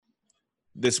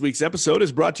This week's episode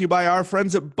is brought to you by our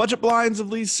friends at Budget Blinds of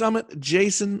Lee's Summit.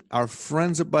 Jason, our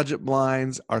friends at Budget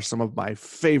Blinds are some of my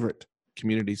favorite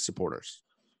community supporters.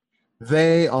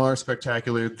 They are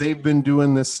spectacular. They've been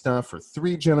doing this stuff for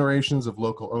 3 generations of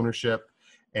local ownership,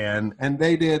 and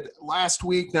they did last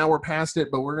week. Now we're past it,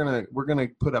 but we're gonna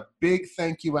put a big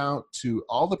thank you out to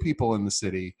all the people in the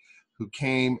city who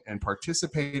came and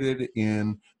participated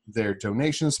in their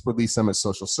donations for Lee's Summit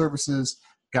Social Services,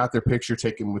 got their picture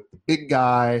taken with the big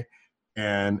guy,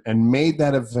 and made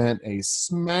that event a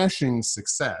smashing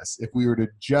success if we were to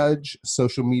judge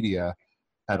social media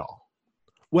at all.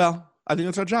 Well, I think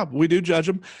that's our job. We do judge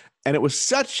them. And it was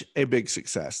such a big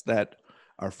success that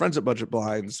our friends at Budget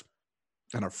Blinds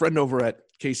and our friend over at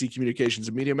KC Communications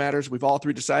and Media Matters, we've all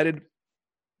 3 decided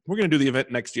we're going to do the event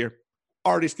next year.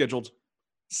 Already scheduled.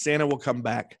 Santa will come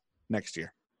back next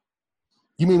year.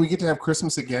 You mean we get to have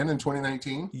Christmas again in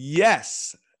 2019?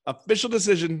 Yes. Official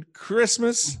decision,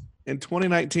 Christmas in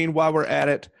 2019. While we're at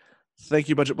it, thank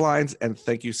you, Budget Blinds, and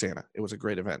thank you, Santa. It was a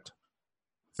great event.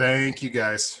 Thank you,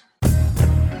 guys.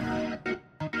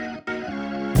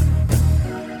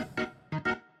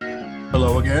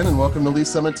 Hello again, and welcome to Lee's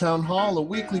Summit Town Hall, a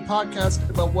weekly podcast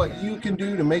about what you can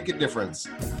do to make a difference.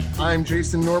 I'm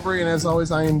Jason Norbury, and as always,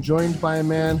 I am joined by a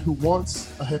man who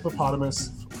wants a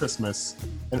hippopotamus for Christmas,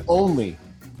 and only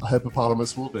a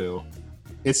hippopotamus will do.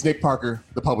 It's Nick Parker,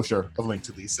 the publisher of Link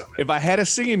to Lee's Summit. If I had a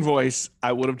singing voice,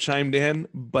 I would have chimed in,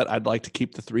 but I'd like to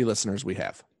keep the 3 listeners we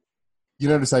have. You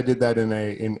notice I did that in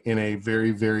a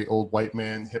very, very old white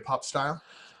man hip hop style.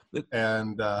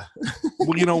 And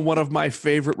well, you know, one of my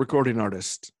favorite recording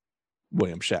artists,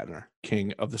 William Shatner,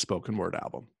 king of the spoken word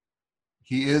album.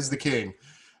 He is the king.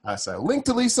 So Link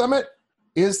to Lee's Summit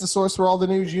is the source for all the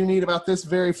news you need about this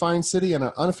very fine city, and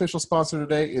our unofficial sponsor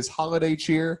today is Holiday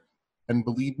Cheer. And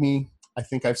believe me, I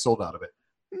think I've sold out of it.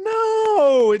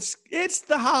 No, it's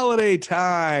the holiday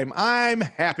time. I'm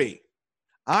happy.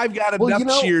 I've got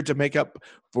enough cheer to make up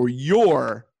for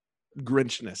your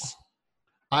Grinchness.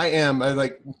 I am.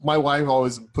 My wife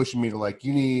always pushing me to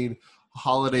you need a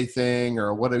holiday thing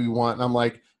or what do you want? And I'm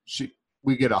like,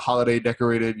 we get a holiday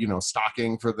decorated,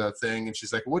 stocking for the thing. And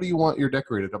she's like, what do you want your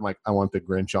decorated? I'm like, I want the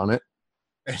Grinch on it.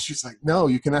 And she's like, no,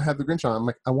 you cannot have the Grinch on it. I'm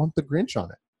like, I want the Grinch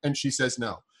on it. And she says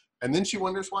no. And then she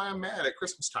wonders why I'm mad at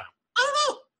Christmas time. I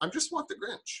don't know. I just want the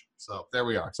Grinch. So there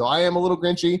we are. So I am a little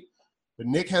Grinchy, but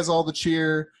Nick has all the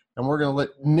cheer, and we're going to let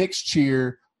Nick's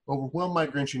cheer overwhelm my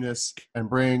Grinchiness and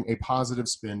bring a positive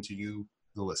spin to you,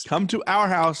 the listener. Come to our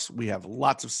house. We have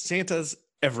lots of Santas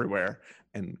everywhere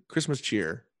and Christmas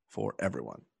cheer for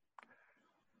everyone.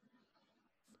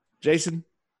 Jason,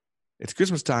 it's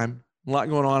Christmas time. A lot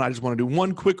going on. I just want to do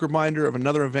one quick reminder of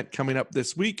another event coming up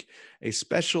this week, a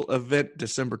special event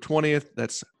December 20th.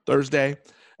 That's Thursday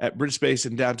at Bridge Space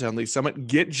in downtown Lee's Summit.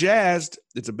 Get jazzed.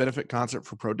 It's a benefit concert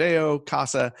for Prodeo,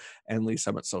 CASA, and Lee's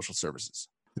Summit Social Services.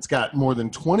 It's got more than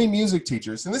 20 music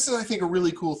teachers, and this is, I think, a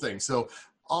really cool thing. So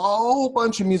a whole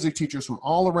bunch of music teachers from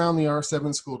all around the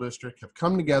R7 school district have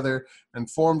come together and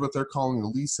formed what they're calling the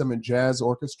Lee's Summit Jazz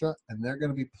Orchestra, and they're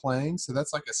going to be playing. So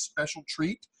that's like a special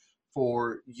treat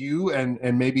for you and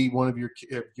maybe one of your,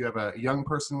 if you have a young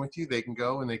person with you, they can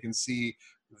go and they can see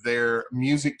their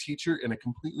music teacher in a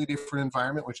completely different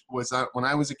environment, which was, when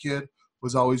I was a kid,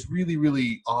 was always really,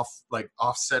 really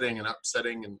offsetting and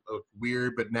upsetting and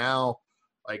weird. But now,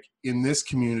 in this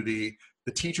community,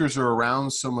 the teachers are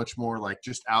around so much more,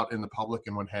 just out in the public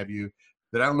and what have you,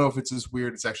 that I don't know if it's as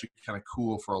weird. It's actually kind of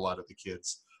cool for a lot of the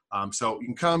kids. So you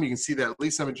can come, you can see that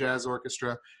Lee's Summit Jazz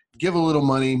Orchestra, give a little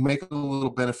money, make a little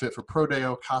benefit for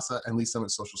Prodeo, CASA, and Lee's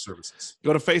Summit Social Services.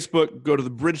 Go to Facebook, go to the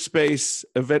Bridge Space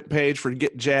event page for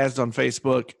Get Jazzed on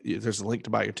Facebook. There's a link to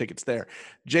buy your tickets there.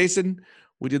 Jason,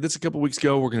 we did this a couple weeks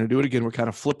ago. We're going to do it again. We're kind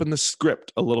of flipping the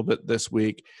script a little bit this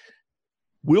week.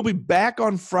 We'll be back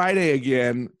on Friday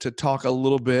again to talk a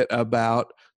little bit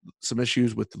about some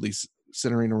issues with the Lee's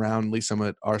centering around Lee's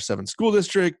Summit R7 School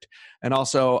District, and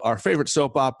also our favorite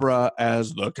soap opera,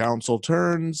 As the Council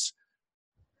Turns.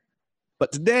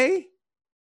 But today,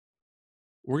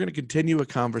 we're going to continue a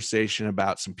conversation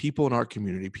about some people in our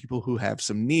community, people who have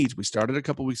some needs. We started a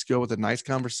couple weeks ago with a nice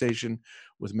conversation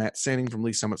with Matt Sanning from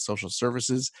Lee's Summit Social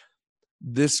Services.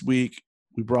 This week,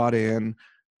 we brought in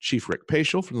Chief Rick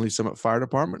Paschal from the Lee's Summit Fire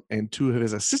Department and 2 of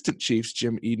his assistant chiefs,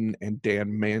 Jim Eden and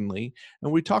Dan Manley.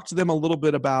 And we talked to them a little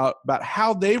bit about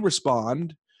how they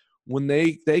respond when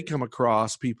they come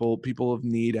across people of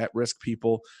need, at-risk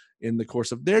people in the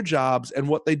course of their jobs, and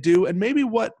what they do, and maybe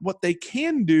what they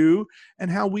can do, and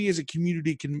how we as a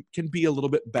community can be a little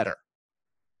bit better.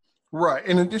 Right.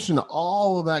 In addition to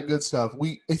all of that good stuff,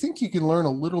 I think you can learn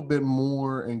a little bit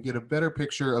more and get a better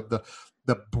picture of the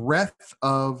the breadth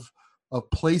of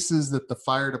places that the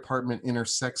fire department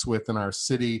intersects with in our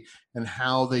city, and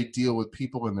how they deal with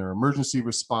people in their emergency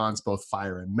response, both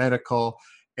fire and medical,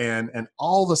 and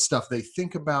all the stuff they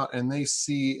think about and they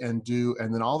see and do,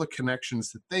 and then all the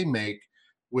connections that they make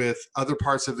with other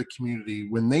parts of the community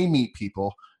when they meet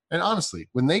people. And honestly,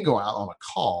 when they go out on a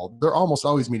call, they're almost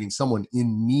always meeting someone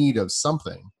in need of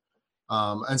something.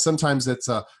 And sometimes it's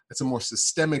a more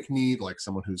systemic need, like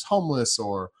someone who's homeless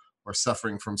or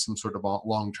suffering from some sort of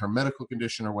long-term medical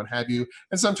condition or what have you.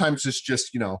 And sometimes it's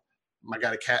just, I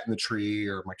got a cat in the tree,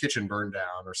 or my kitchen burned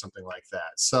down, or something like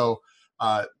that. So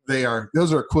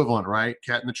those are equivalent, right?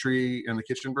 Cat in the tree and the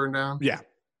kitchen burned down.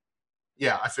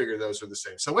 Yeah, I figure those are the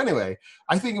same. So anyway,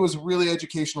 I think it was really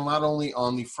educational, not only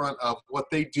on the front of what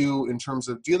they do in terms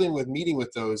of meeting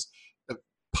with those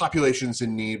populations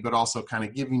in need, but also kind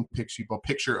of giving people a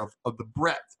picture of the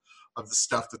breadth of the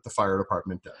stuff that the fire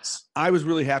department does. I was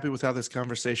really happy with how this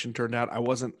conversation turned out. I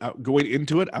wasn't going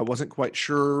into it. I wasn't quite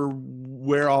sure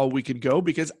where all we could go,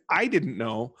 because I didn't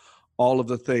know all of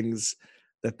the things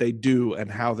that they do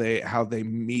and how they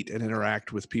meet and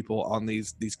interact with people on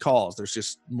these calls. There's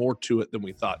just more to it than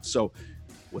we thought. So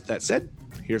with that said,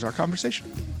 here's our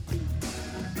conversation.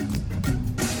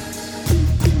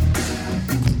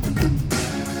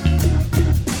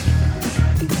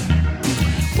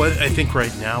 Well, I think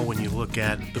right now, when you look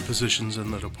at the positions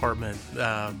in the department,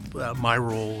 my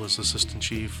role as Assistant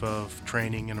Chief of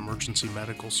Training and Emergency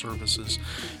Medical Services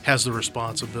has the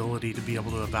responsibility to be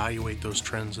able to evaluate those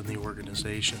trends in the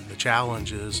organization. The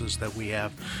challenge is that we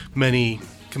have many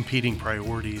competing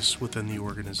priorities within the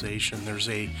organization. There's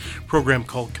a program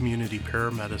called Community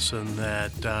Paramedicine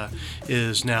that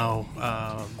is now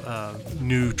a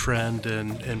new trend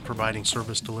in providing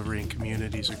service delivery in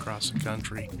communities across the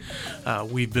country.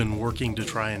 We've been working to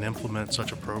try and implement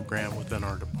such a program within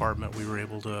our department. We were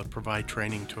able to provide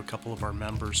training to a couple of our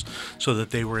members so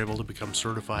that they were able to become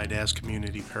certified as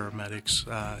community paramedics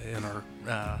in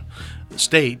our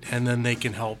state, and then they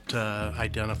can help to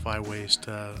identify ways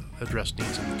to address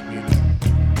needs in the community.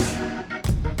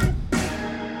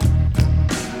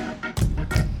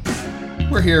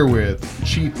 We're here with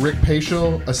Chief Rick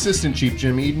Paschal, Assistant Chief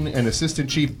Jim Eden, and Assistant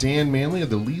Chief Dan Manley of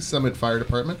the Lee Summit Fire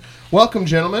Department. Welcome,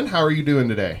 gentlemen. How are you doing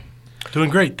today? Doing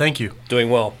great, thank you. Doing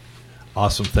well.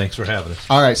 Awesome. Thanks for having us.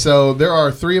 All right, so there are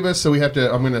three of us, so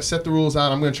I'm going to set the rules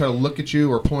out. I'm going to try to look at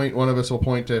you or point. One of us will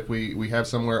point to if we have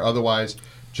somewhere. Otherwise,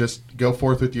 just go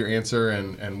forth with your answer,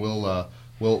 and we'll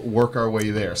work our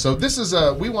way there. So this is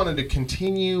we wanted to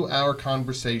continue our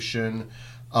conversation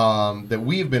that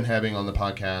we've been having on the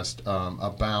podcast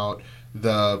about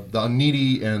the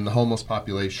needy and the homeless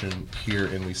population here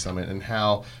in Lee Summit and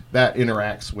how that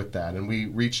interacts with that. And we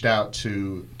reached out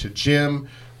to Jim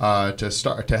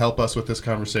to help us with this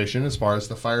conversation as far as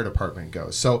the fire department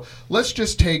goes. So let's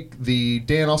just take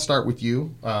Dan, I'll start with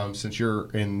you since you're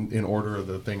in order of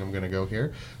the thing I'm going to go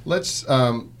here. Let's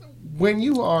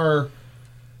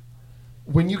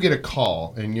when you get a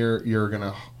call and you're going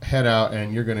to head out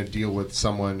and you're going to deal with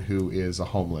someone who is a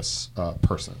homeless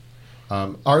person,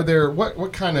 are there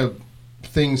what kind of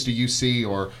things do you see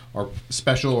or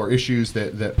special or issues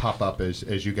that pop up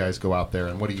as you guys go out there,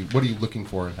 and what are you looking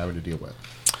for and having to deal with?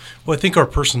 Well, I think our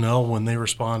personnel, when they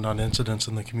respond on incidents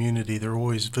in the community, they're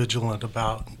always vigilant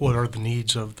about what are the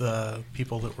needs of the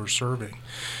people that we're serving.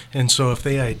 And so if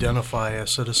they identify a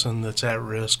citizen that's at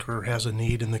risk or has a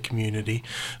need in the community,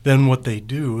 then what they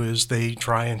do is they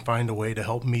try and find a way to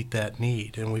help meet that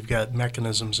need. And we've got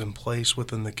mechanisms in place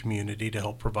within the community to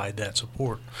help provide that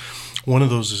support. One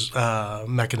of those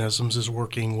mechanisms is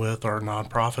working with our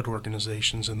nonprofit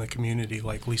organizations in the community,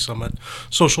 like Lee Summit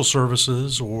Social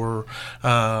Services or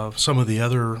some of the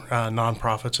other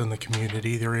nonprofits in the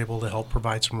community. They're able to help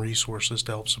provide some resources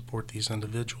to help support these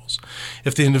individuals.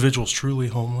 If the individual's truly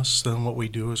homeless, then what we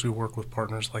do is we work with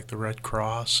partners like the Red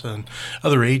Cross and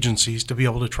other agencies to be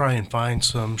able to try and find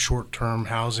some short-term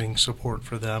housing support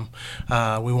for them.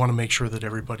 We want to make sure that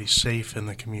everybody's safe in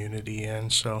the community,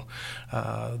 and so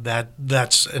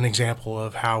that's an example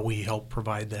of how we help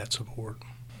provide that support.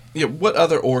 Yeah, what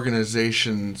other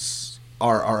organizations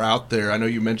are out there? I know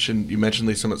you mentioned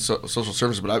Lee Summit Social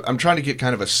Services, but I'm trying to get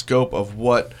kind of a scope of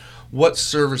what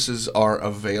services are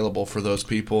available for those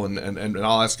people, and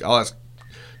I'll ask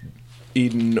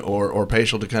Eden or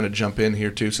Paschal to kind of jump in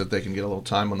here too, so that they can get a little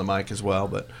time on the mic as well.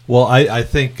 But I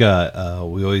think we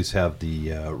always have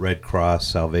the Red Cross,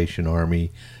 Salvation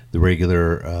Army, the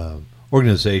regular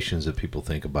organizations that people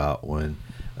think about when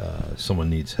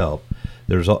someone needs help.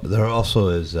 There also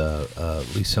is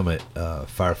Lee Summit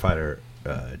firefighter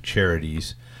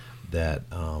charities that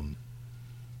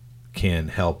can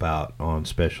help out on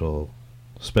special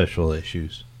special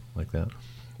issues like that.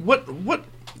 What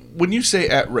when you say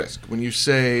at risk, when you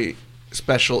say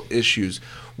special issues,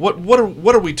 what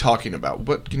are we talking about?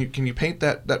 What can you paint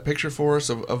that picture for us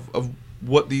of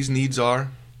what these needs are?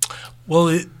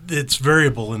 Well, it's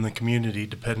variable in the community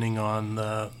depending on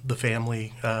the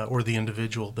family or the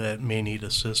individual that may need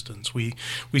assistance. We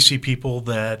see people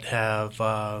that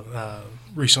have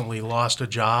recently lost a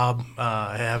job,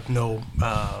 have no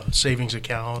savings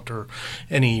account or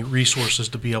any resources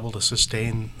to be able to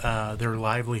sustain their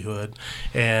livelihood,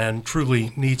 and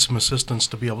truly need some assistance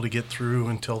to be able to get through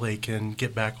until they can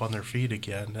get back on their feet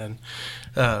again.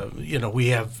 And we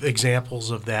have examples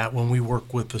of that when we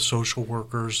work with the social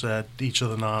workers at each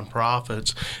of the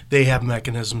nonprofits. They have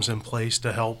mechanisms in place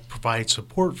to help provide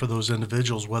support for those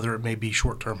individuals, whether it may be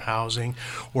short-term housing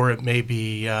or it may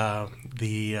be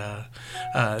the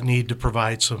need to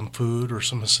provide some food or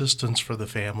some assistance for the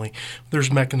family.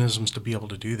 There's mechanisms to be able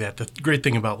to do that. The great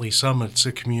thing about Lee Summit, it's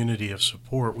a community of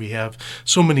support. We have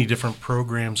so many different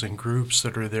programs and groups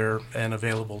that are there and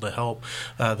available to help.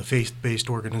 The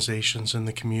faith-based organizations in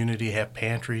the community have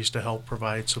pantries to help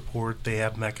provide support. They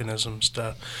have mechanisms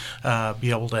to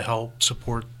be able to help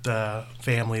support the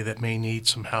family that may need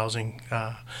some housing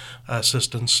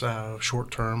assistance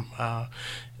short-term.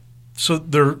 So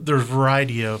there's a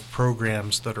variety of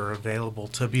programs that are available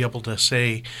to be able to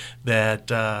say that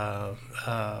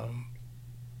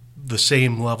the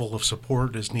same level of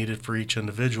support is needed for each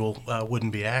individual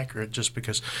wouldn't be accurate, just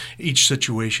because each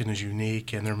situation is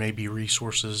unique and there may be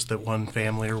resources that one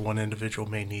family or one individual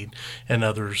may need and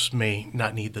others may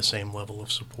not need the same level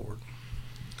of support.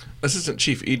 Assistant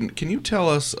Chief Eden, can you tell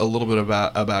us a little bit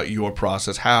about your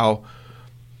process? How,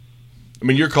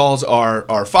 your calls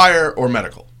are fire or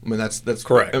medical. That's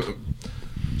correct.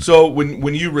 So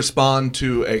when you respond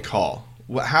to a call,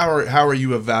 how are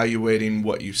you evaluating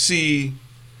what you see,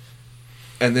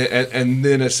 and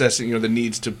then assessing the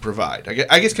needs to provide?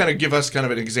 I guess kind of give us kind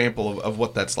of an example of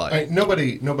what that's like.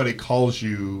 Nobody calls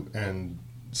you and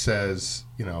says,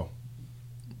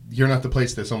 you're not the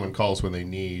place that someone calls when they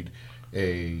need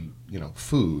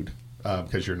food,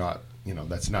 because you're not,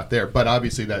 that's not there. But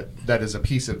obviously that is a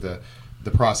piece of the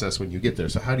process when you get there.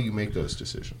 So how do you make those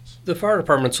decisions? The fire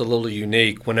department's a little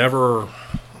unique. Whenever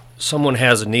someone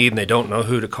has a need and they don't know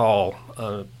who to call,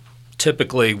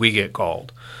 typically we get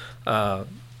called.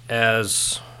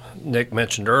 As Nick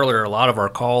mentioned earlier, a lot of our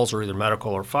calls are either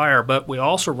medical or fire, but we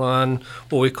also run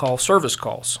what we call service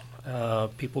calls.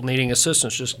 People needing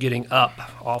assistance just getting up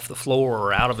off the floor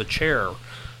or out of a chair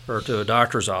or to a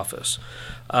doctor's office.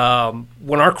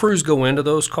 When our crews go into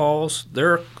those calls,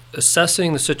 they're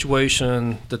assessing the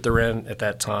situation that they're in at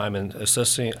that time and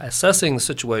assessing the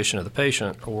situation of the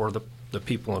patient or the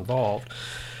people involved.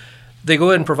 They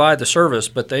go ahead and provide the service,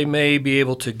 but they may be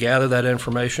able to gather that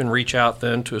information, reach out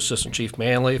then to Assistant Chief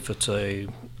Manley if it's a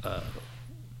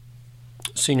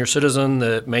senior citizen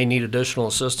that may need additional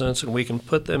assistance, and we can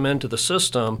put them into the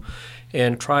system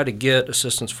and try to get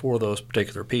assistance for those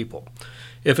particular people.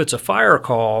 If it's a fire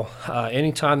call,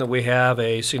 anytime that we have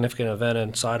a significant event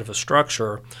inside of a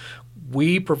structure,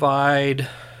 we provide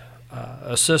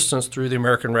assistance through the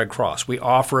American Red Cross. We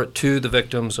offer it to the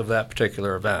victims of that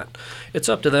particular event. It's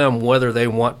up to them whether they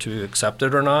want to accept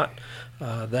it or not.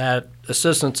 That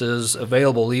assistance is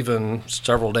available even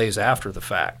several days after the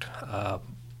fact.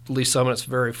 Lee Summit's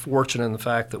very fortunate in the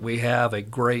fact that we have a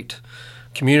great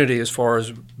community as far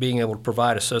as being able to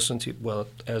provide assistance, well,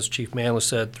 as Chief Manley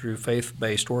said, through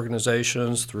faith-based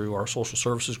organizations, through our social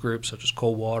services groups such as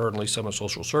Coldwater and Lee Summit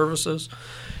Social Services,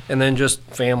 and then just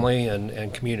family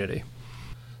and community.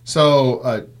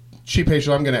 So, Chief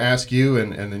Paschal, I'm going to ask you,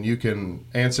 and then you can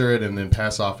answer it and then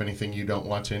pass off anything you don't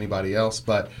want to anybody else.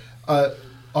 But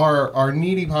our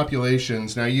needy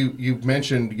populations, now y'all have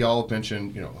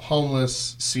mentioned,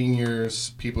 homeless,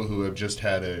 seniors, people who have just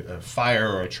had a fire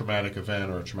or a traumatic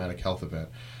event or a traumatic health event.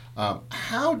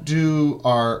 How do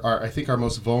our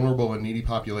most vulnerable and needy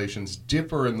populations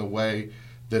differ in the way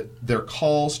that their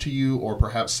calls to you, or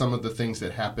perhaps some of the things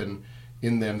that happen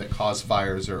in them that cause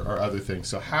fires or other things?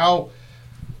 So how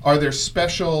are there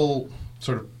special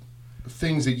sort of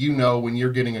things that when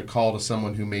you're getting a call to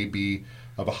someone who may be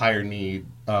of a higher need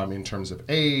in terms of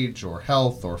age or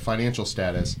health or financial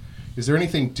status? Is there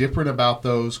anything different about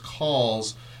those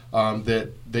calls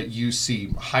that you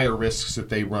see, higher risks that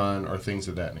they run or things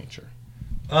of that nature?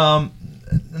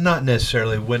 Not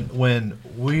necessarily. When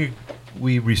we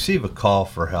receive a call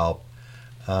for help,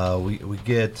 we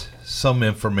get some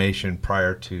information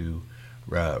prior to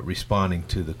responding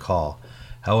to the call.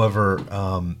 However,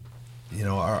 our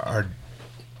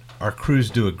crews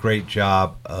do a great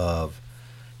job of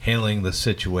handling the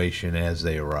situation as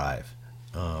they arrive.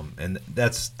 And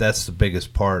that's the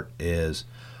biggest part is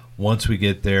once we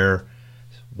get there,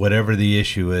 whatever the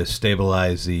issue is,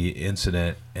 stabilize the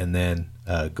incident, and then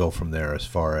go from there as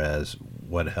far as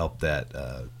what help that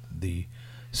the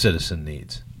citizen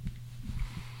needs.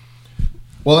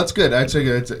 Well, that's good. I'd say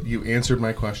you answered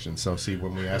my question. So, see,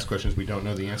 when we ask questions we don't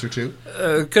know the answer to.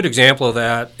 A good example of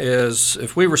that is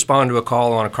if we respond to a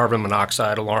call on a carbon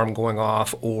monoxide alarm going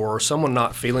off or someone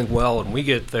not feeling well, and we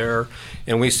get there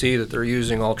and we see that they're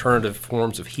using alternative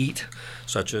forms of heat,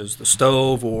 such as the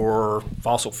stove or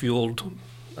fossil-fueled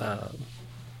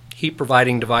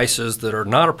heat-providing devices that are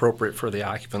not appropriate for the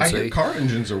I occupancy. hear car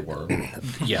engines are warm.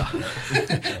 Yeah,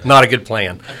 not a good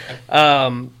plan.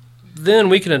 Then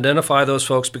we can identify those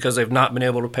folks because they've not been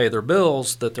able to pay their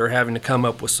bills, that they're having to come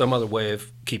up with some other way of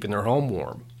keeping their home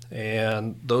warm.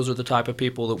 And those are the type of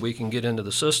people that we can get into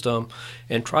the system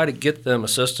and try to get them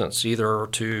assistance, either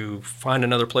to find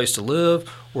another place to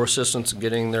live or assistance in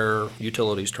getting their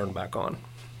utilities turned back on.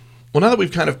 Well, now that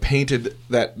we've kind of painted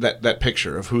that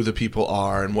picture of who the people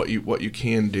are and what you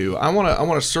can do, I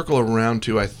want to circle around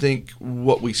to, I think,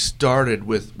 what we started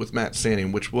with Matt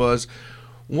Sanning, which was,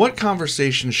 what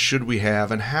conversations should we have,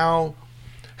 and how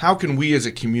can we as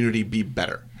a community be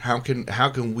better? How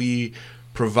can we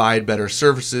provide better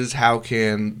services? How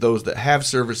can those that have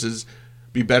services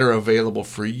be better available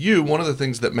for you? One of the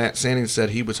things that Matt Sanning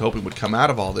said he was hoping would come out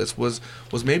of all this was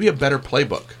maybe a better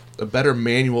playbook, a better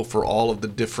manual for all of the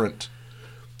different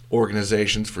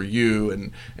organizations, for you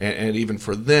and even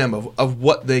for them, of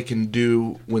what they can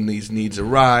do when these needs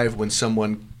arrive, when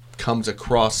someone comes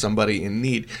across somebody in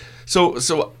need. So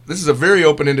this is a very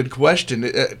open-ended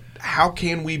question. How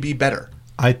can we be better?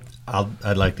 I'd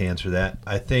like to answer that.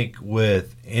 I think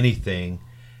with anything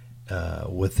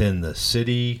within the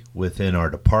city, within our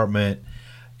department,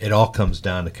 it all comes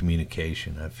down to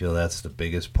communication. I feel that's the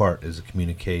biggest part, is the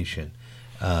communication.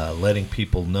 Letting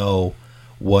people know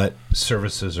what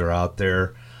services are out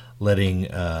there, letting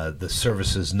the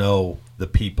services know the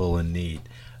people in need.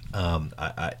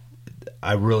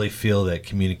 I really feel that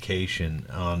communication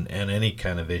on any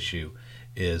kind of issue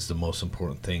is the most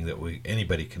important thing that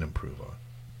anybody can improve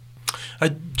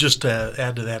on. Just to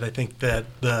add to that, I think that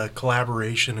the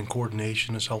collaboration and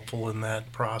coordination is helpful in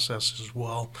that process as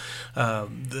well.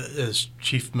 As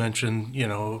Chief mentioned,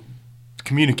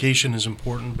 communication is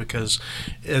important because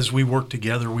as we work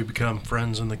together, we become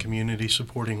friends in the community,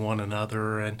 supporting one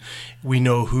another, and we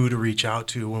know who to reach out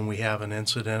to when we have an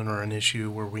incident or an issue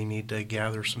where we need to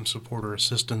gather some support or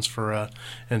assistance for an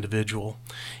individual.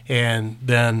 And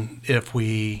then if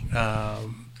we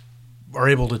are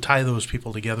able to tie those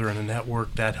people together in a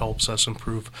network, that helps us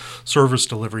improve service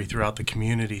delivery throughout the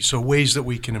community. So ways that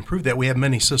we can improve that, we have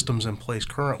many systems in place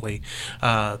currently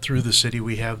through the city.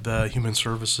 We have the Human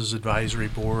Services Advisory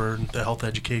Board, the Health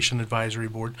Education Advisory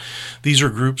Board. These are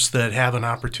groups that have an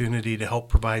opportunity to help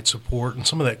provide support and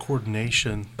some of that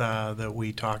coordination that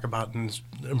we talk about in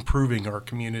improving our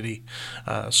community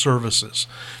services.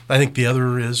 I think the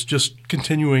other is just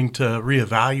continuing to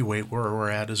reevaluate where we're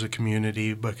at as a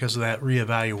community, because of that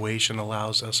reevaluation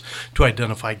allows us to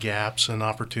identify gaps and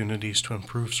opportunities to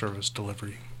improve service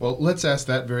delivery. Well, let's ask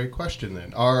that very question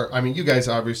then. You guys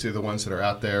obviously are the ones that are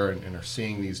out there and are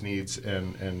seeing these needs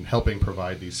and helping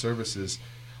provide these services.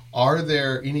 Are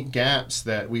there any gaps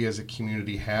that we as a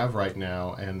community have right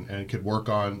now and could work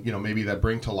on, maybe that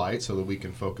bring to light so that we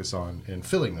can focus on and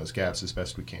filling those gaps as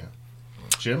best we can?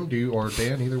 Jim, or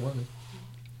Dan, either one?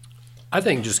 I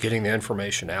think just getting the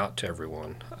information out to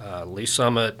everyone. Lee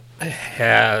Summit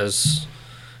is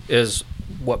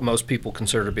what most people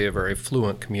consider to be a very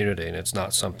fluent community, and it's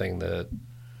not something that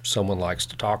someone likes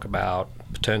to talk about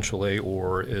potentially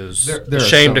or is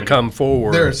ashamed to come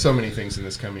forward. There are so many things in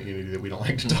this community that we don't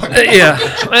like to talk about.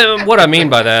 Yeah. What I mean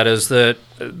by that is that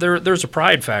there's a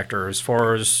pride factor as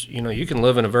far as, you can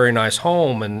live in a very nice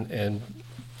home and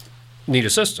need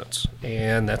assistance,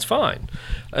 and that's fine.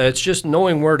 It's just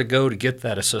knowing where to go to get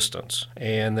that assistance,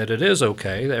 and that it is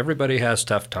okay, that everybody has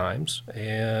tough times,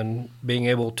 and being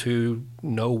able to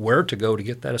know where to go to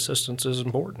get that assistance is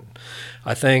important.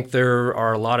 I think there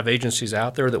are a lot of agencies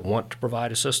out there that want to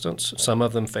provide assistance, some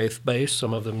of them faith-based,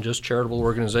 some of them just charitable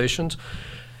organizations,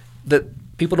 that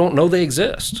people don't know they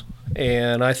exist.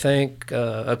 And I think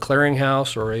a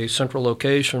clearinghouse or a central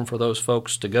location for those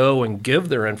folks to go and give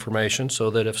their information so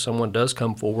that if someone does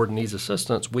come forward and needs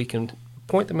assistance, we can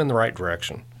point them in the right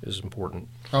direction is important.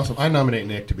 Awesome. I nominate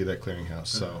Nick to be that clearinghouse.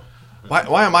 So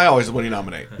Why am I always the one you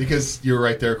nominate? Because you're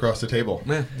right there across the table.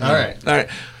 Yeah. All right.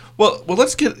 Well,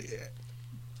 let's get,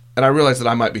 and I realize that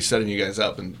I might be setting you guys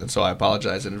up, and so I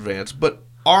apologize in advance, but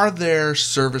are there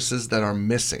services that are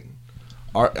missing?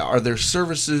 Are there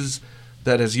services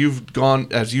that as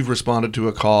you've responded to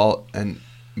a call and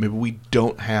maybe we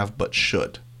don't have but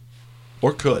should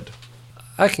or could?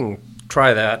 I can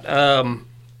try that.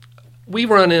 We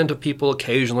run into people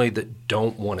occasionally that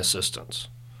don't want assistance,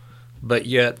 but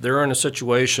yet they're in a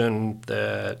situation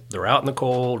that they're out in the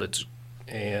cold,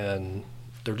 and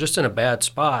they're just in a bad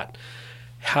spot.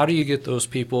 How do you get those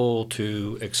people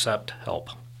to accept help?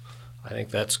 I think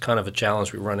that's kind of a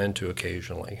challenge we run into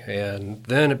occasionally. And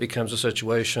then it becomes a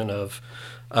situation of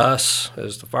us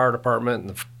as the fire department and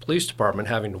the police department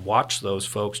having to watch those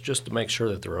folks just to make sure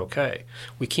that they're okay.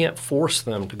 We can't force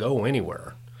them to go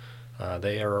anywhere.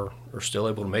 They are still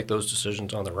able to make those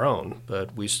decisions on their own,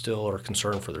 but we still are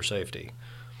concerned for their safety.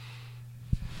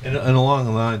 And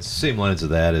along the same lines of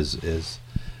that is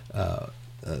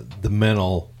the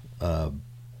mental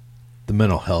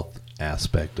health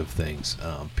aspect of things.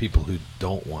 People who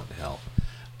don't want help,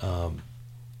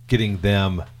 getting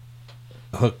them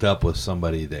hooked up with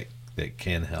somebody that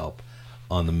can help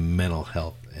on the mental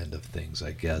health end of things,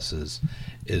 I guess,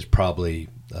 is probably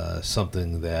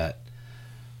something that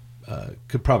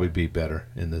could probably be better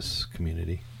in this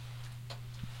community.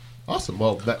 Awesome.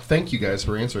 Well, thank you guys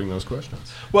for answering those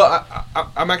questions. Well,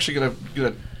 I'm actually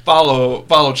gonna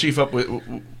follow Chief up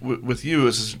with you,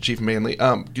 Assistant Chief Manley.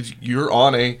 'Cause you're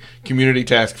on a community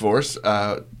task force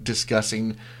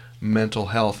discussing mental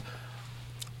health.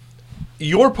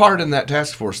 Your part in that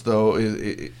task force, though,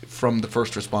 is from the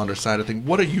first responder side of things.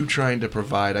 What are you trying to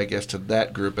provide, I guess, to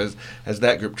that group as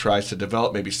that group tries to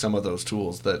develop maybe some of those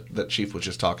tools that Chief was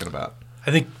just talking about?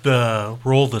 I think the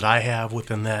role that I have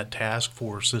within that task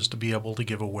force is to be able to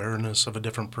give awareness of a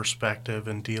different perspective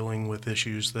in dealing with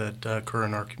issues that occur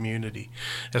in our community.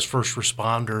 As first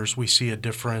responders, we see a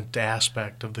different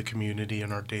aspect of the community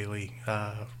in our daily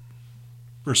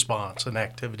response and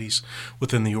activities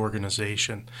within the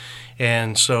organization.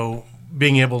 And so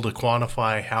being able to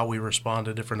quantify how we respond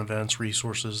to different events,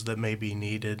 resources that may be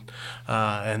needed,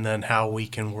 and then how we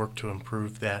can work to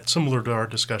improve that. Similar to our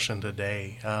discussion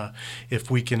today, if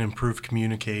we can improve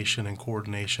communication and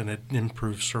coordination, it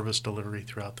improves service delivery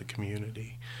throughout the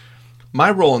community. My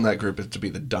role in that group is to be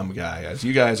the dumb guy, as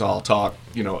you guys all talk,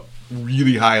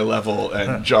 really high level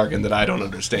and jargon that I don't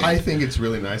understand. I think it's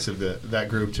really nice of that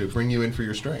group to bring you in for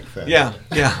your strength. Yeah.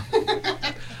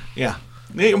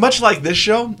 Much like this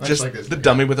show, the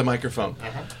dummy with a microphone.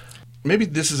 Uh-huh. Maybe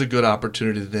this is a good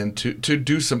opportunity then to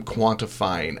do some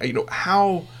quantifying.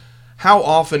 How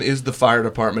often is the fire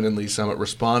department in Lee Summit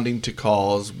responding to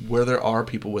calls where there are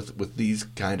people with these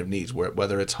kind of needs,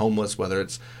 whether it's homeless, whether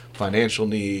it's financial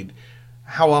need?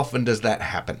 How often does that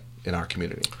happen in our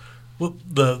community? Well,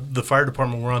 the fire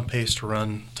department, we're on pace to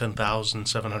run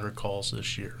 10,700 calls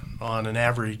this year. On an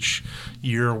average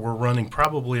year, we're running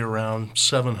probably around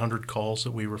 700 calls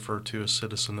that we refer to as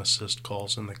citizen assist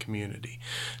calls in the community.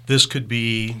 This could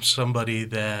be somebody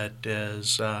that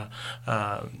is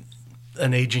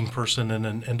an aging person in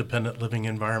an independent living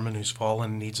environment who's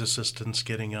fallen and needs assistance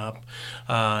getting up.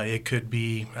 It could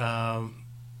be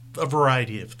a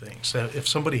variety of things. If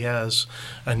somebody has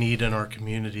a need in our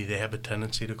community, they have a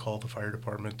tendency to call the fire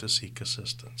department to seek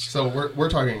assistance. So we're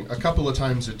talking a couple of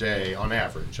times a day on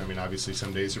average. I mean, obviously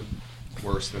some days are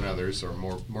worse than others or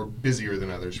more busier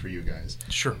than others for you guys.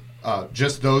 Sure.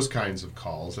 Just those kinds of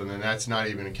calls, and then that's not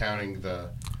even accounting the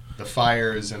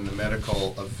fires and the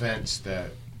medical events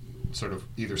that sort of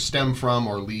either stem from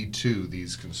or lead to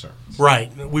these concerns.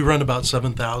 Right. We run about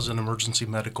 7,000 emergency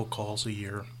medical calls a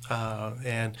year.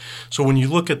 And so when you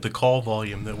look at the call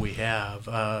volume that we have,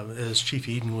 as Chief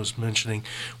Eden was mentioning,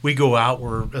 we go out,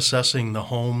 we're assessing the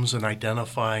homes and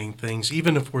identifying things.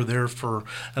 Even if we're there for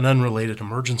an unrelated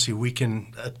emergency, we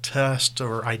can attest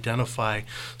or identify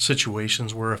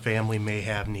situations where a family may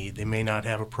have need. They may not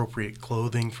have appropriate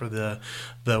clothing for the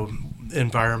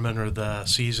environment or the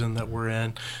season that we're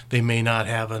in. They may not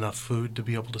have enough food to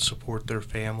be able to support their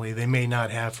family. They may not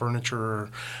have furniture or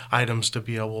items to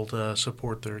be able to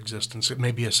support their existence. It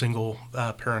may be a single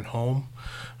parent home.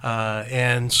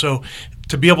 And so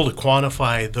to be able to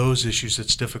quantify those issues,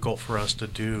 it's difficult for us to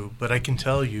do. But I can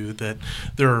tell you that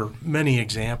there are many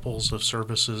examples of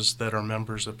services that our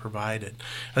members have provided.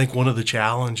 I think one of the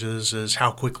challenges is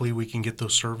how quickly we can get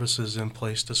those services in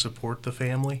place to support the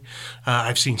family.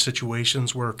 I've seen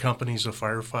situations where companies of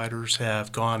firefighters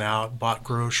have gone out, bought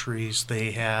groceries,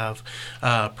 they have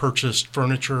purchased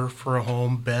furniture for a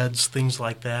home, beds, things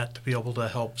like that to be able to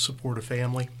help support a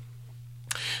family.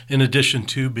 In addition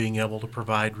to being able to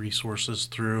provide resources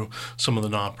through some of the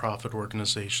nonprofit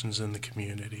organizations in the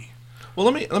community. Well,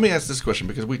 let me ask this question,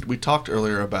 because we talked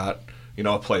earlier about a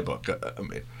playbook,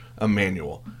 a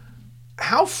manual.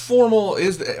 How formal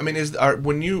is I mean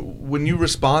when you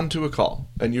respond to a call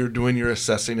and you're doing your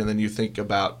assessing and then you think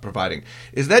about providing,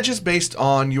 is that just based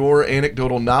on your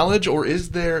anecdotal knowledge, or is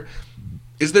there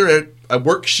a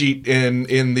worksheet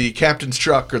in the captain's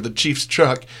truck or the chief's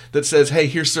truck that says, hey,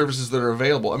 here's services that are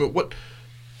available? I mean, what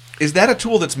is that a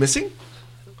tool that's missing?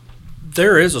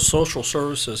 There is a social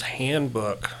services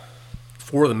handbook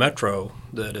for the Metro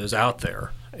that is out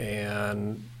there,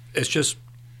 and it's just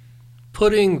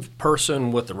putting the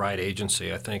person with the right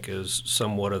agency, I think, is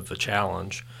somewhat of a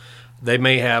challenge. They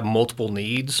may have multiple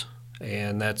needs,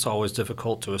 and that's always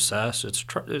difficult to assess. It's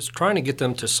trying to get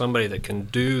them to somebody that can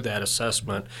do that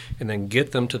assessment and then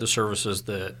get them to the services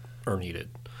that are needed.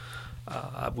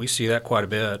 We see that quite a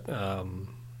bit.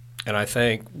 And I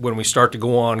think when we start to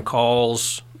go on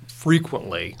calls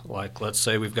frequently, like let's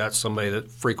say we've got somebody that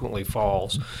frequently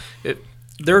falls,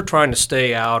 they're trying to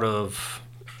stay out of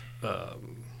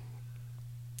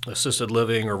assisted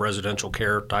living or residential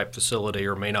care type facility,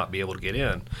 or may not be able to get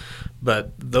in.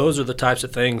 But those are the types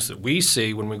of things that we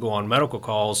see when we go on medical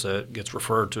calls that gets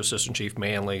referred to Assistant Chief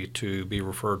Manley to be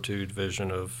referred to Division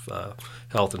of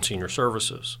Health and Senior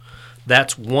Services.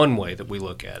 That's one way that we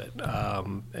look at it.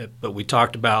 But we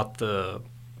talked about the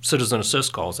citizen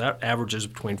assist calls. That averages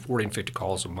between 40 and 50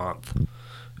 calls a month.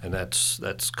 And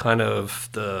that's kind of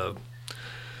the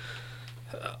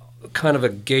kind of a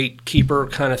gatekeeper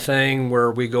kind of thing where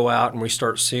we go out and we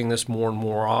start seeing this more and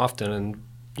more often. And,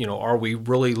 are we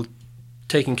really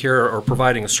taking care or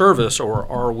providing a service, or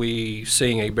are we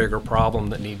seeing a bigger problem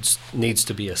that needs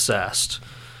to be assessed?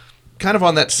 Kind of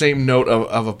on that same note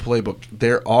of a playbook,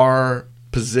 there are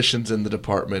positions in the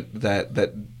department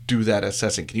that do that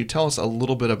assessing. Can you tell us a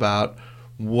little bit about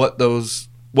what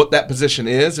that position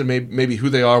is, and maybe who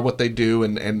they are, what they do,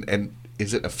 and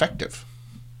is it effective?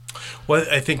 Well,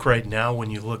 I think right now when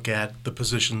you look at the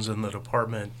positions in the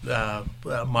department,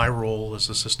 my role as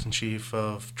Assistant Chief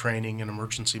of Training and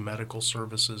Emergency Medical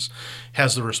Services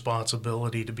has the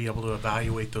responsibility to be able to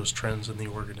evaluate those trends in the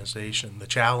organization. The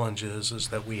challenge is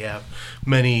that we have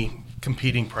many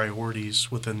competing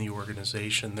priorities within the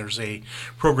organization. There's a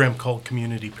program called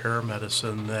Community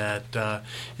Paramedicine that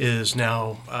is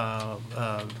now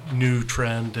a new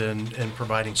trend in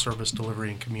providing service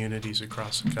delivery in communities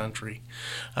across the country.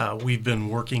 We've been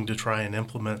working to try and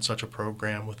implement such a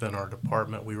program within our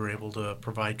department. We were able to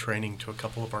provide training to a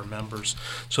couple of our members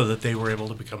so that they were able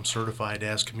to become certified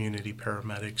as community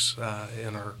paramedics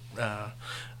in our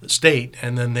state,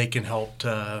 and then they can help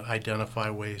to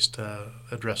identify ways to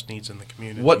address needs in the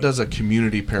community. What does a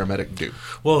community paramedic do?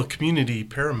 Well, a community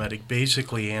paramedic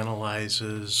basically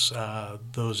analyzes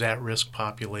those at-risk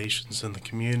populations in the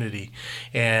community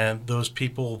and those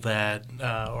people that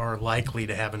are likely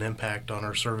to have an impact on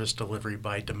our service delivery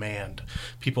by demand,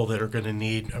 people that are going to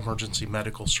need emergency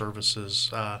medical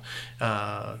services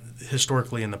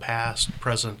historically in the past,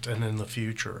 present, and in the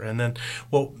future. And then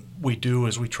what we do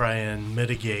is we try and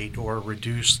mitigate or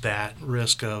reduce that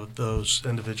risk of those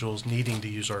individuals needing to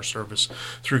use our service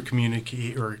through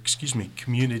community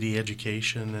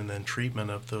education and then treatment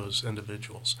of those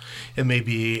individuals. It may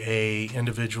be a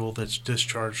individual that's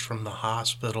discharged from the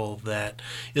hospital that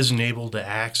isn't able to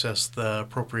access the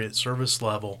appropriate service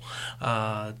level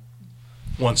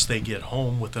once they get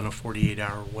home within a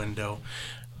 48-hour window.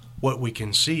 What we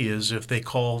can see is if they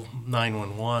call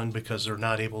 911 because they're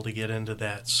not able to get into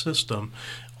that system,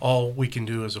 all we can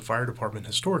do as a fire department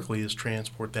historically is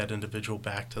transport that individual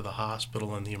back to the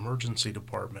hospital and the emergency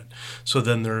department. So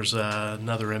then there's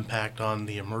another impact on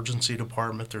the emergency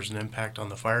department, there's an impact on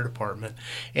the fire department,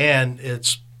 and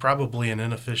it's probably an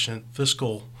inefficient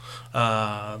fiscal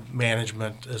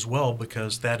management as well,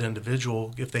 because that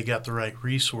individual, if they got the right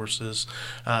resources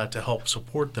to help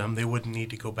support them, they wouldn't need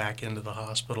to go back into the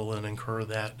hospital and incur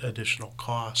that additional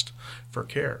cost for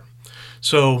care.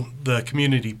 So the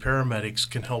community paramedics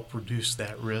can help reduce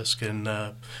that risk and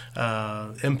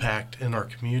impact in our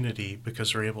community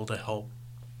because they're able to help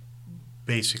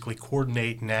basically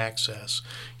coordinate and access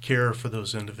care for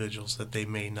those individuals that they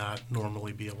may not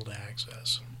normally be able to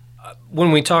access.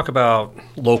 When we talk about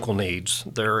local needs,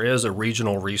 there is a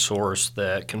regional resource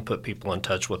that can put people in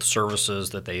touch with services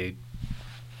that they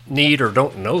need or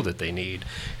don't know that they need,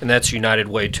 and that's United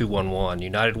Way 211.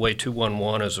 United Way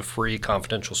 211 is a free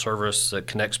confidential service that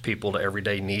connects people to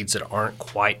everyday needs that aren't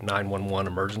quite 911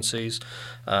 emergencies.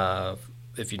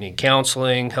 If you need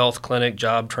counseling, health clinic,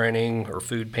 job training, or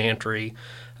food pantry,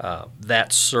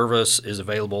 that service is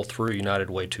available through United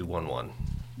Way 211.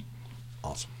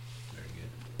 Awesome.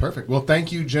 Perfect. Well,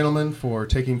 thank you, gentlemen, for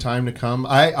taking time to come.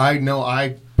 I know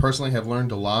I personally have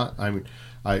learned a lot.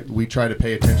 we try to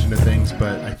pay attention to things,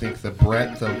 but I think the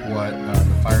breadth of what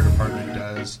the fire department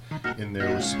does in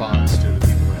their response to the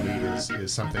people in need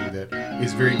is something that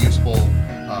is very useful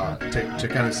to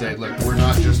kind of say, look, we're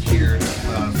not just here to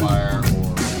put out a fire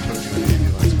or put you in an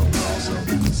ambulance, but we're also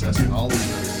assessing all of the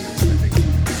other needs. And I think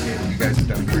you guys have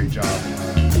done a great job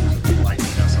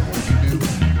enlightening us on what you do,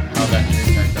 how that can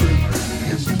impact our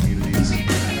communities.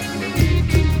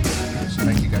 So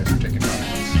thank you guys for taking time.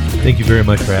 Thank you very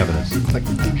much for having us.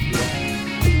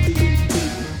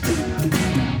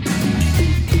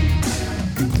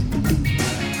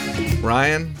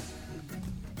 Ryan,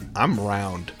 I'm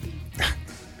round.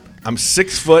 I'm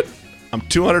 6 foot. I'm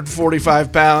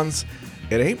 245 pounds.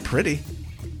 It ain't pretty.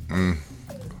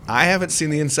 I haven't seen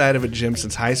the inside of a gym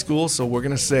since high school, so we're going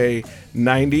to say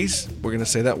 90s. We're going to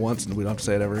say that once, and we don't have to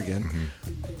say it ever again.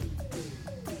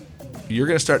 You're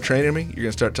going to start training me. You're going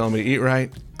to start telling me to eat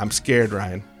right. I'm scared,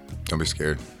 Ryan. Don't be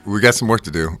scared. We got some work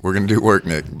to do. We're going to do work,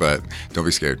 Nick, but don't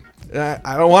be scared.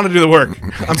 I don't want to do the work.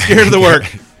 I'm scared of the work.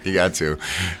 You got to.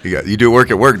 You do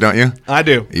work at work, don't you? I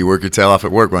do. You work your tail off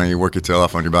at work. Why don't you work your tail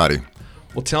off on your body?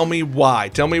 Well, tell me why.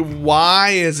 Tell me why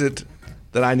is it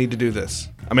that I need to do this?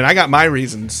 I mean, I got my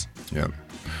reasons. Yeah.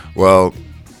 Well,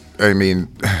 I mean,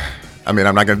 I'm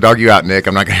not going to dog you out, Nick.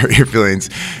 I'm not going to hurt your feelings.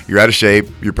 You're out of shape.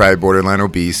 You're probably borderline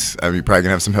obese. I mean, you're probably going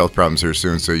to have some health problems here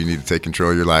soon, so you need to take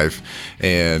control of your life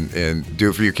and do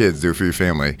it for your kids. Do it for your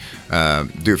family.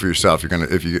 Do it for yourself. You're going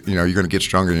to get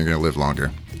stronger and you're going to live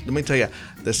longer. Let me tell you,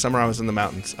 this summer I was in the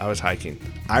mountains. I was hiking.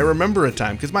 I remember a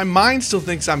time, because my mind still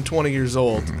thinks I'm 20 years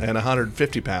old and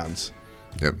 150 pounds.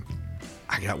 Yep.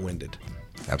 I got winded.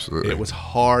 Absolutely. It was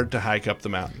hard to hike up the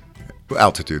mountain.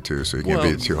 Altitude too, so you can't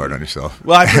be too hard on yourself.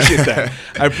 Well, I appreciate that.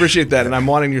 I appreciate that, and I'm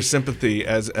wanting your sympathy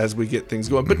as we get things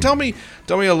going. But tell me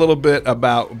a little bit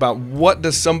about what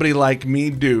does somebody like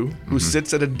me do who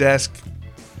sits at a desk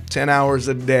 10 hours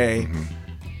a day?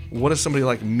 What does somebody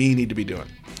like me need to be doing?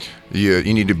 You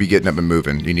need to be getting up and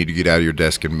moving. You need to get out of your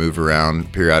desk and move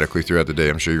around periodically throughout the day.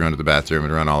 I'm sure you run to the bathroom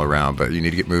and run all around, but you need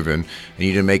to get moving. And you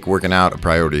need to make working out a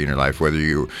priority in your life.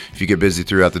 If you get busy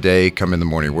throughout the day, come in the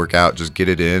morning, work out, just get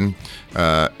it in,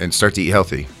 and start to eat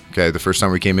healthy. Okay, the first time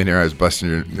we came in here, I was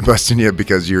busting you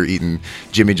because you were eating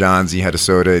Jimmy John's and you had a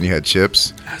soda and you had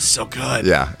chips. That's so good.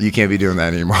 Yeah, you can't be doing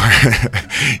that anymore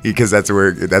because that's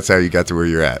how you got to where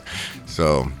you're at.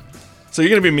 So you're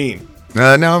gonna be mean.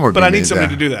 No, I'm working. But I need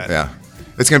somebody to do that. Yeah.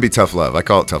 It's going to be tough love. I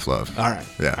call it tough love. All right.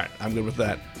 Yeah. All right. I'm good with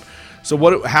that.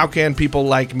 So how can people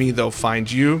like me, though, find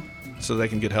you so they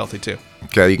can get healthy, too?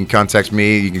 Okay. You can contact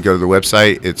me. You can go to the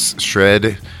website. It's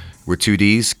shred with 2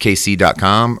 Ds,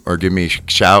 kc.com, or give me a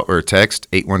shout or a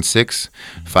text,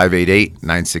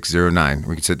 816-588-9609.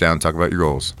 We can sit down and talk about your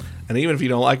goals. And even if you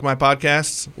don't like my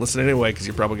podcasts, listen anyway, because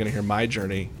you're probably going to hear my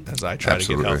journey as I try to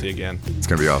get healthy again. It's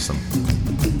going to be awesome.